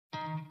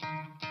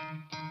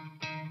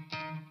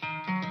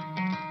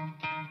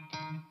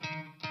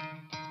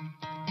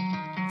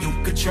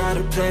could try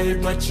to play,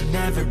 but you're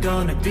never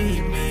gonna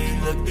beat me.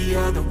 Look the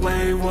other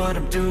way, what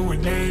I'm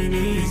doing ain't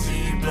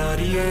easy.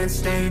 Bloody hands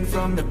stained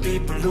from the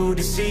people who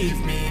deceive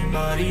me.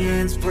 Muddy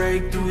hands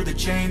break through the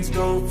chains,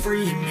 go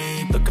free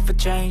me. Looking for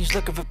change,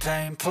 looking for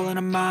pain, pulling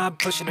a mob,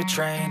 pushing a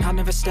train. I'll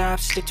never stop,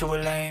 stick to a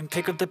lane,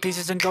 pick up the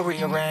pieces and go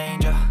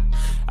rearrange.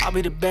 I'll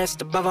be the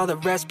best above all the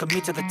rest, put me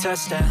to the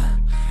test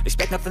and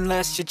expect nothing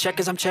less, your check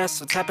is I'm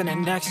chess, what's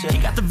happening next, yeah. He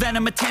got the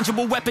venom, a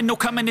tangible weapon, no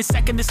coming in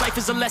second. This life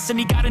is a lesson,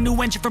 he got a new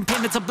engine from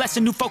pain, it's a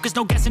blessing. New focus,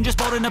 no guessing, just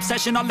bold and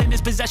obsession, all in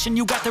his possession.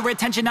 You got their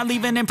attention, I'll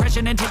leave an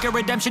impression and take your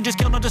redemption. Just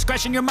kill, no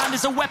discretion, your mind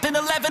is a weapon.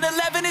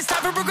 11-11, it's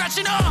time for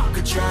progression, You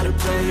could try to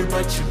play,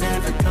 but you're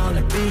never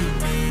gonna beat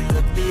me.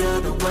 Look the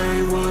other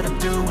way, what I'm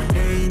doing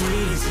ain't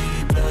easy.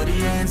 Bloody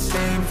hands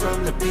stained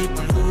from the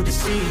people who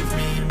deceive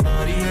me.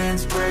 Muddy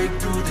hands break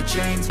through the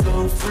chains,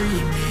 go free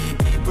me.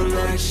 People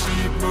like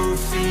sheep move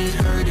feet,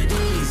 hurt it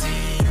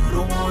easy. You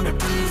don't wanna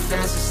be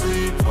fast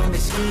asleep when they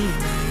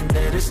scheming.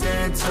 Better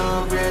stand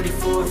tall, ready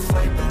for a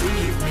fight,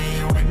 believe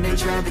me. When they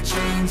try the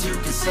chains, you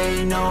can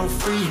say no,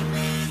 free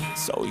me.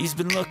 So he's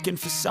been looking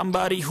for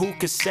somebody who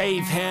could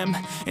save him,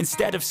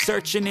 instead of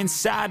searching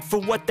inside for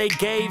what they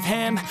gave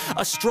him.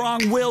 A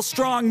strong will,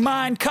 strong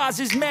mind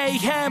causes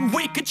mayhem.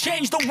 We could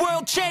change the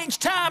world, change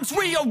times,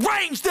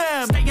 rearrange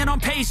them. Staying on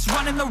pace,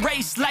 running the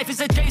race. Life is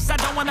a chase, I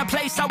don't want a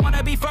place, I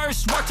wanna be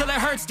first. Work till it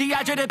hurts,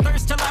 dehydrated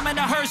thirst till I'm in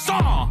a hearse.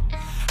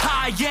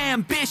 High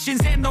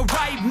ambitions and the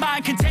right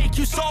mind can take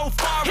you so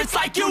far. It's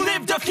like you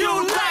lived a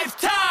few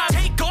lifetimes.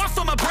 Take off,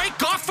 I'ma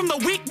break off from the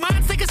weak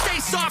minds. They can stay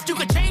soft, you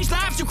can change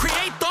lives, you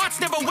create thoughts,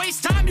 never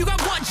waste time. You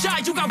got one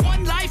shot, you got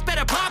one life,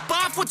 better pop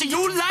off. What do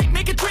you like?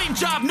 Make a dream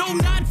job. No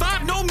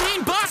 9-5, no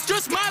mean boss,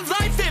 just my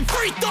life and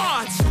free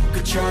thoughts. You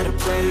could try to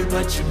play,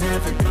 but you're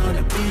never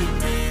gonna beat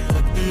me.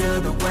 Look the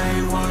other way,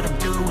 what I'm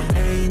doing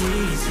ain't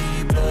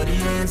easy. Bloody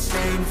hands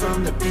stained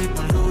from the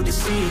people who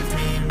deceive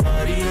me.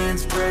 Muddy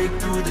hands break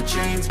through the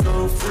chains,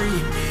 go free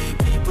me.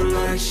 People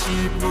like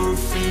sheep move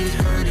feet,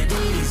 hurt it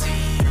easy.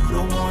 You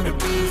don't wanna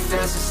be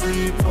fast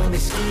asleep when they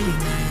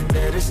scheming.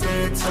 Better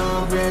stand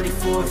tall, ready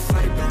for a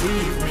fight,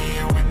 believe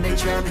me. When they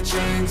try the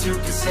chains, you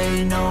can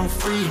say no,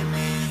 free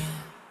me.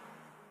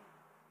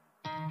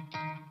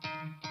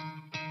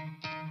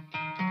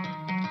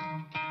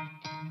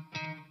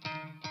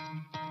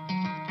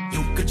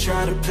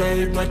 Try to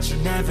play, but you're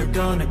never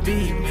gonna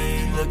beat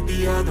me. Look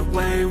the other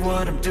way,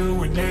 what I'm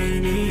doing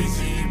ain't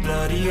easy.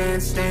 Bloody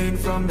hands stained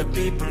from the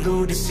people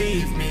who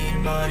deceive me.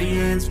 Muddy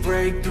hands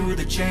break through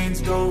the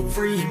chains, go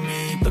free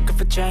me. Looking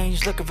for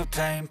change, looking for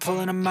pain,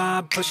 pulling a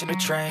mob, pushing a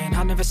train.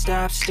 I'll never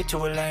stop, stick to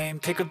a lane,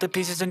 pick up the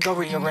pieces and go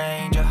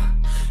rearrange.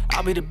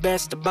 I'll be the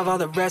best above all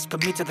the rest,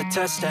 put me to the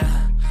test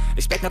and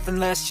expect nothing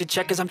less, your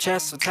check is I'm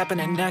chess, what's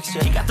happening next,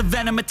 yeah. He got the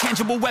venom, a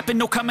tangible weapon,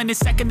 no coming in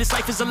second. This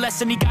life is a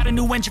lesson, he got a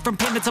new engine from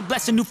pain, it's a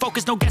blessing. New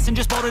focus, no guessing,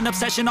 just bold and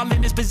obsession, all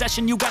in his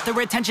possession. You got their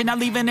attention, I'll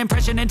leave an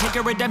impression and take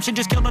your redemption.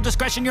 Just kill, no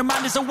discretion, your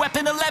mind is a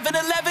weapon.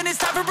 11-11, it's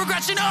time for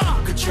progression,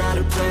 You could try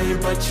to play,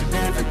 but you're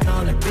never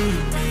gonna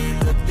beat me.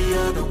 Look the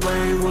other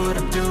way, what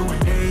I'm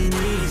doing ain't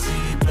easy.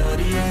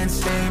 Bloody hands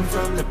stained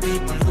from the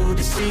people who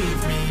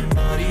deceive me.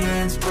 Muddy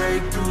hands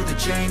break through the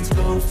chains,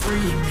 go free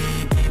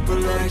me. People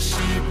like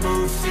sheep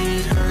move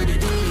feet, hurt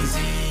it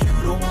easy.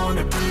 You don't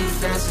wanna be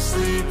fast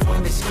asleep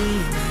when they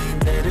scheming.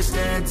 Better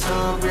stand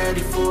tall,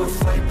 ready for a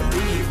fight,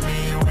 believe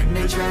me. When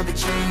they try the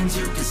chains,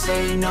 you can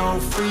say no,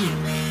 free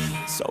me.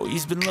 So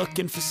he's been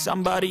looking for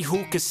somebody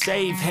who could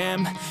save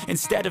him,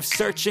 instead of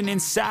searching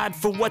inside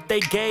for what they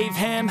gave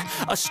him.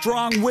 A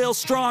strong will,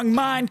 strong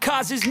mind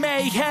causes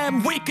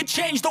mayhem. We could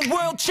change the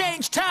world,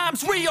 change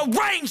times,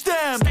 rearrange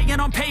them. Staying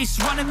on pace,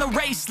 running the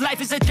race.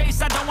 Life is a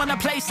chase, I don't want a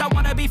place, I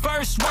wanna be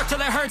first. Work till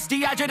it hurts,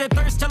 dehydrated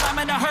thirst till I'm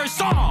in a hearse.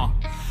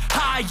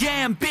 High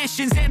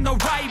ambitions and the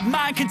right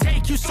mind can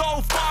take you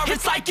so far.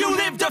 It's like you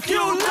lived a few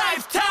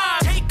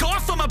lifetimes. Take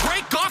off, I'ma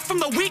break off from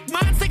the weak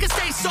minds. They can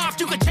stay soft,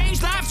 you can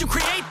change lives, you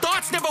create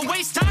thoughts, never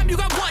waste time. You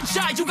got one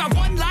shot, you got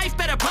one life,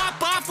 better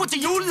pop off. What do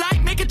you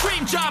like? Make a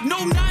dream job. No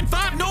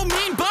 9-5, no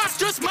mean boss,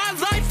 just my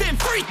life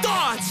and free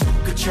thoughts. You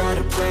could try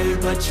to play,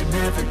 but you're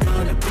never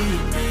gonna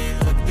beat me.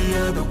 Look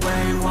the other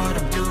way, what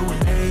I'm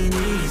doing ain't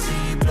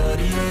easy.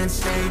 Bloody hands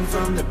stained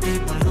from the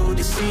people who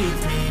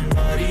deceive me.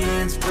 Muddy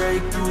hands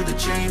break through the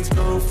chains,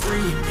 go free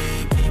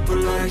me. People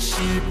like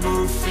sheep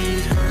move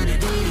feet, hurt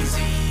it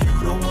easy.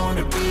 You don't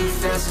wanna be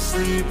fast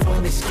asleep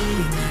when they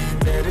scheming.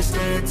 Better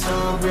stand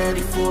tall,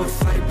 ready for a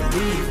fight,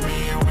 believe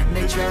me. When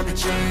they try the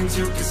chains,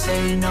 you can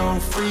say no,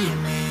 free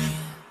me.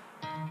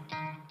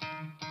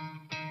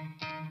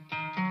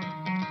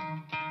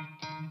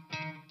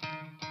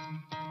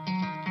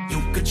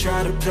 You could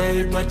try to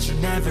play, but you're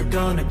never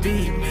gonna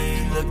beat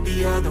me. Look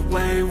the other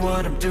way,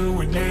 what I'm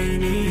doing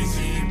ain't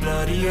easy.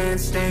 Bloody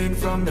hands stained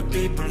from the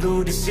people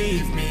who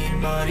deceive me.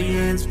 Muddy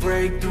hands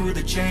break through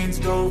the chains,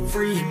 go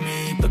free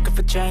me. Looking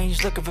for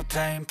change, looking for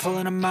pain,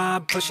 pulling a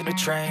mob, pushing a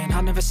train.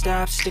 I'll never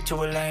stop, stick to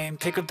a lane,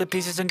 pick up the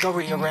pieces and go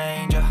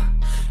rearrange.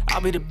 I'll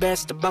be the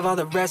best above all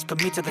the rest,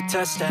 put me to the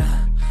test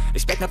and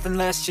expect nothing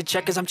less. Your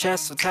checkers, I'm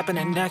chess, what's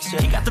happening next?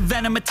 Yeah. He got the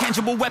venom, a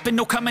tangible weapon,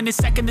 no coming in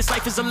second. This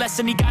life is a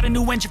lesson. He got a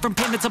new engine from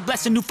pain, it's a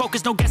blessing. New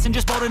focus, no guessing,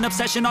 just bold and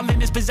obsession. All in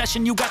his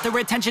possession, you got their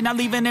attention. I'll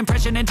leave an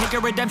impression and take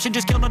your redemption.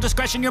 Just kill no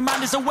discretion. Your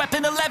mind is a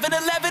weapon.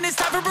 11-11, it's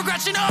time for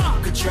progression.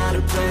 You could try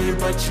to play,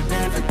 but you're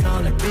never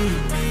gonna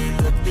beat me.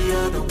 Look the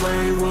other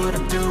way, what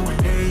I'm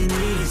doing ain't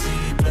easy.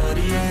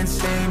 Bloody hands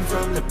stained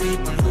from the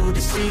people who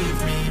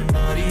deceive me.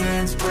 Muddy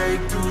hands break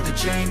through the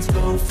chains,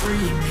 go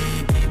free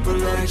me. People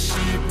like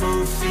sheep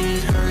move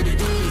feet, hurt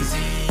it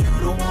easy. You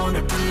don't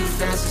wanna be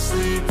fast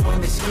asleep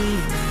when they're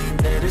scheming.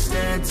 Better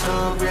stand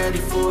tall, ready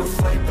for a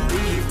fight,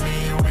 believe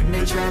me. When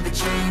they try the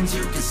chains,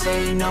 you can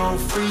say no,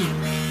 free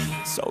me.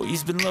 So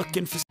he's been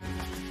looking for